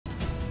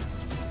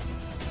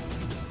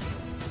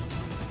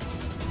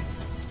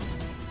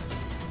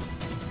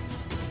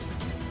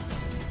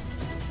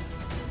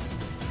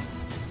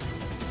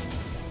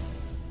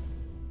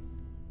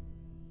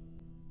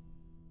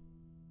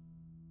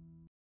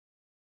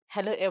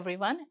Hello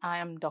everyone, I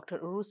am Dr.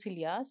 Orus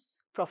Ilyas,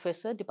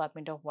 Professor,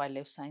 Department of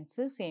Wildlife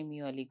Sciences,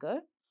 AMU Aligarh.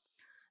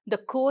 The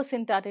course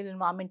entitled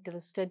Environmental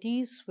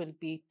Studies will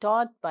be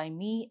taught by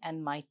me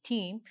and my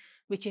team,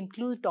 which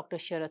includes Dr.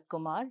 Sharad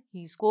Kumar,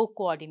 he's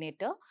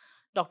co-coordinator,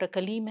 Dr.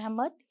 Kaleem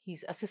Ahmed,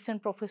 he's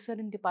Assistant Professor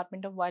in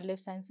Department of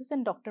Wildlife Sciences,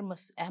 and Dr.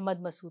 Ahmed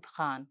Masood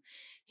Khan,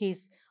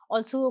 he's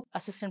also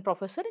Assistant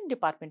Professor in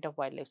Department of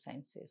Wildlife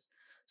Sciences.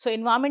 So,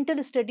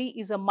 environmental study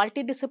is a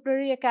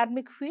multidisciplinary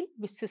academic field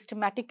which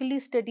systematically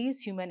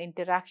studies human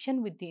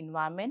interaction with the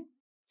environment.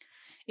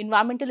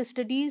 Environmental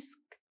studies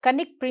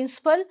connect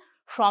principles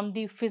from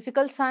the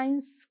physical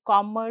science,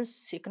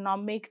 commerce,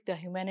 economic, the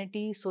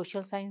humanities,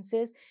 social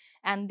sciences,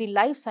 and the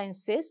life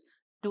sciences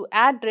to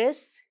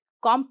address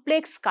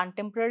complex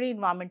contemporary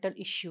environmental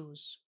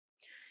issues.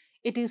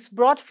 It is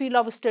broad field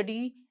of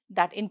study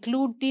that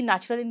include the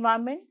natural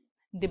environment,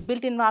 the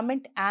built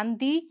environment, and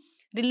the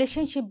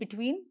relationship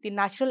between the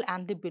natural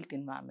and the built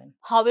environment.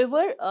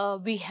 However,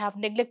 we have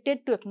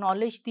neglected to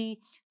acknowledge the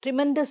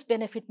tremendous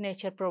benefit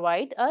nature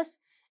provide us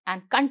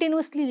and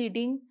continuously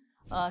leading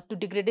to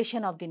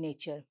degradation of the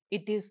nature.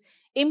 It is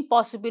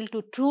impossible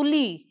to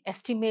truly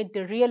estimate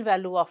the real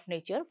value of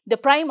nature. The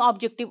prime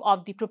objective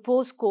of the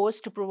proposed course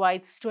to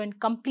provide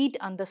student complete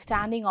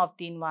understanding of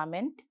the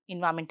environment,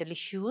 environmental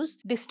issues.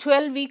 This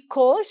 12-week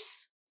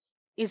course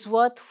is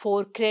worth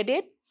 4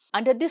 credit.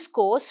 Under this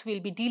course,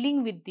 we'll be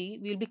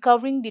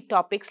covering the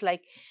topics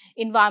like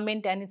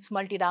environment and its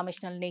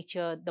multidimensional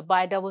nature, the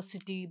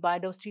biodiversity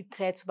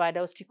threats,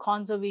 biodiversity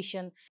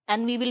conservation,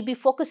 and we will be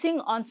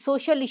focusing on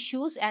social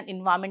issues and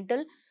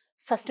environmental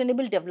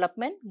sustainable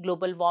development,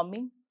 global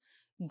warming,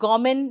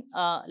 government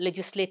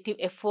legislative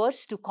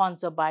efforts to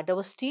conserve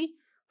biodiversity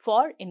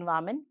for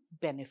environment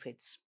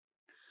benefits.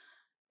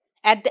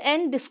 At the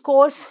end, this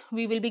course,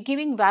 we will be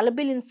giving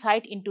valuable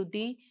insight into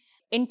the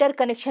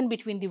interconnection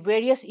between the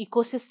various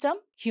ecosystem,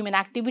 human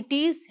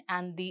activities,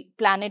 and the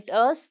planet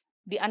Earth.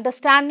 The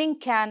understanding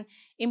can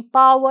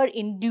empower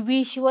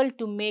individual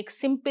to make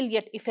simple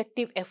yet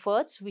effective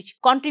efforts which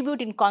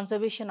contribute in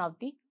conservation of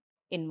the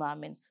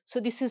environment. So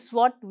this is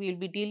what we will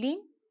be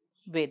dealing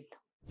with.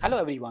 Hello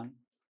everyone,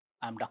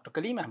 I am Dr.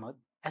 Kaleem Ahmed,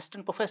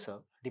 Assistant Professor,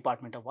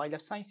 Department of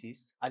Wildlife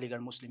Sciences,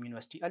 Aligarh Muslim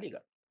University,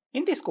 Aligarh.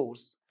 In this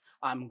course,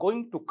 I am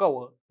going to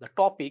cover the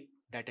topic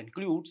that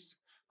includes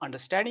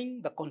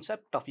understanding the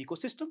concept of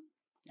ecosystem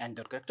and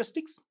their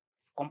characteristics,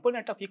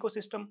 component of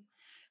ecosystem,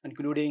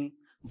 including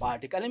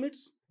biotic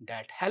elements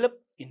that help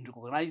in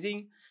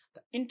recognizing the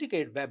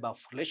intricate web of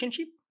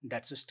relationship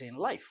that sustain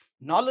life,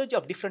 knowledge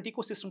of different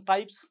ecosystem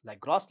types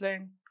like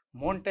grassland,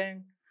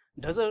 mountain,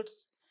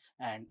 deserts,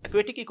 and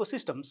aquatic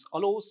ecosystems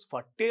allows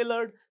for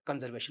tailored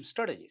conservation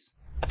strategies.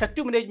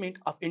 Effective management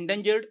of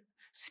endangered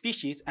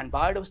species and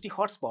biodiversity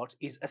hotspots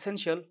is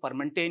essential for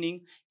maintaining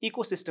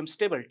ecosystem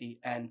stability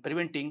and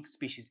preventing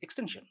species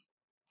extinction.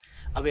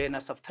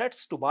 Awareness of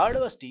threats to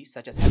biodiversity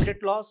such as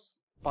habitat loss,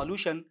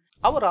 pollution,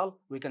 overall,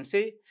 we can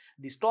say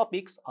these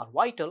topics are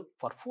vital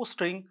for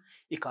fostering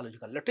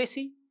ecological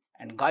literacy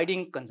and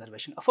guiding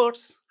conservation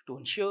efforts to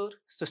ensure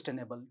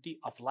sustainability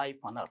of life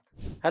on Earth.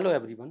 Hello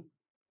everyone,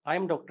 I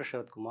am Dr.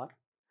 Sharad Kumar.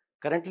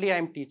 Currently, I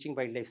am teaching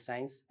Wildlife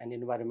Science and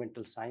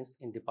Environmental Science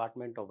in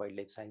Department of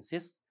Wildlife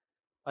Sciences,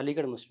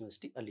 Aligarh Muslim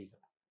University, Aligarh.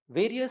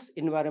 Various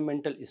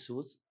environmental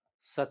issues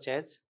such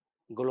as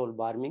global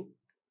warming,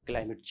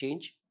 climate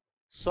change,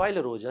 soil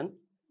erosion,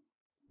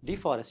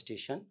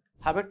 deforestation,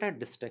 habitat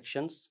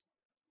destructions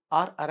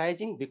are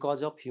arising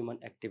because of human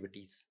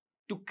activities.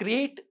 To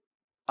create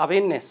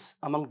awareness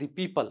among the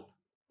people,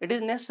 it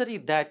is necessary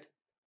that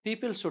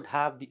people should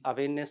have the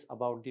awareness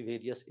about the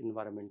various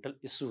environmental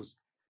issues.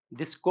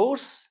 This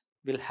course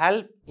will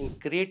help in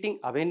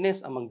creating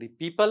awareness among the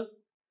people.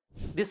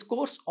 This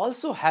course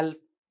also help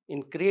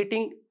in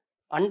creating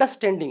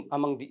understanding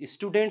among the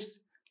students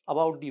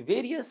about the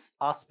various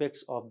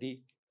aspects of the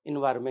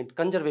environment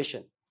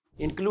conservation,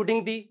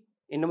 including the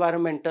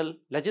environmental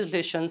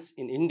legislations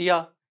in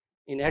India.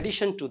 In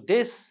addition to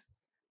this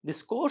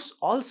course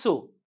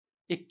also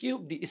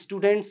equip the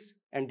students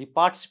and the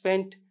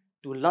participant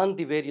to learn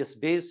the various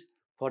ways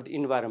for the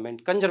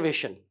environment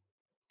conservation.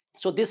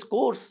 So this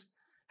course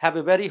have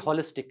a very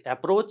holistic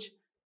approach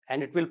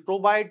and it will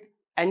provide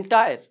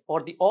entire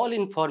or the all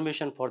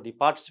information for the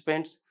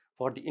participants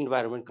for the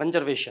environment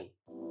conservation.